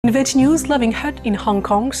Veg News Loving Hut in Hong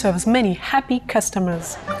Kong serves many happy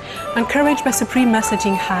customers. Encouraged by Supreme Master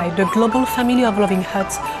Ching Hai, the global family of loving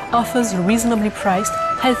huts offers reasonably priced,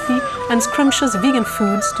 healthy and scrumptious vegan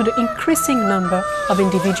foods to the increasing number of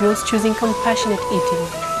individuals choosing compassionate eating.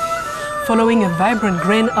 Following a vibrant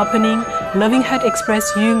grand opening, Loving Hut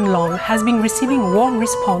Express Yuen Long has been receiving warm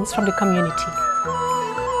response from the community.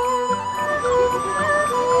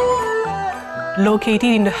 Located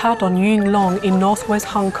in the Hut on Yuen Long in northwest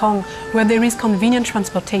Hong Kong, where there is convenient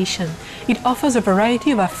transportation, it offers a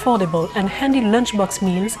variety of affordable and handy lunchbox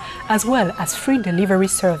meals as well as free delivery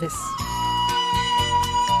service.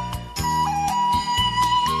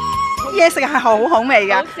 嘢食係好好味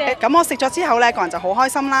嘅，咁我食咗之後咧，個人就好開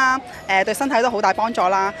心啦，對身體都好大幫助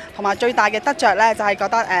啦，同埋最大嘅得着咧就係覺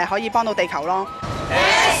得可以幫到地球咯。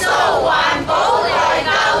X O 環保來救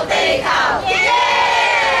地球。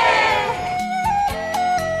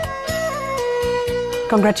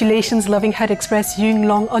Congratulations, Loving Hut Express Yuen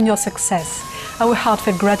Long, on your success. Our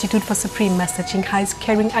heartfelt gratitude for Supreme Master Ching Hai's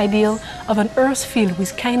caring ideal of an earth filled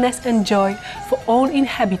with kindness and joy for all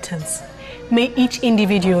inhabitants. May each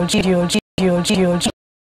individual of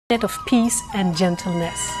peace and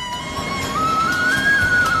gentleness.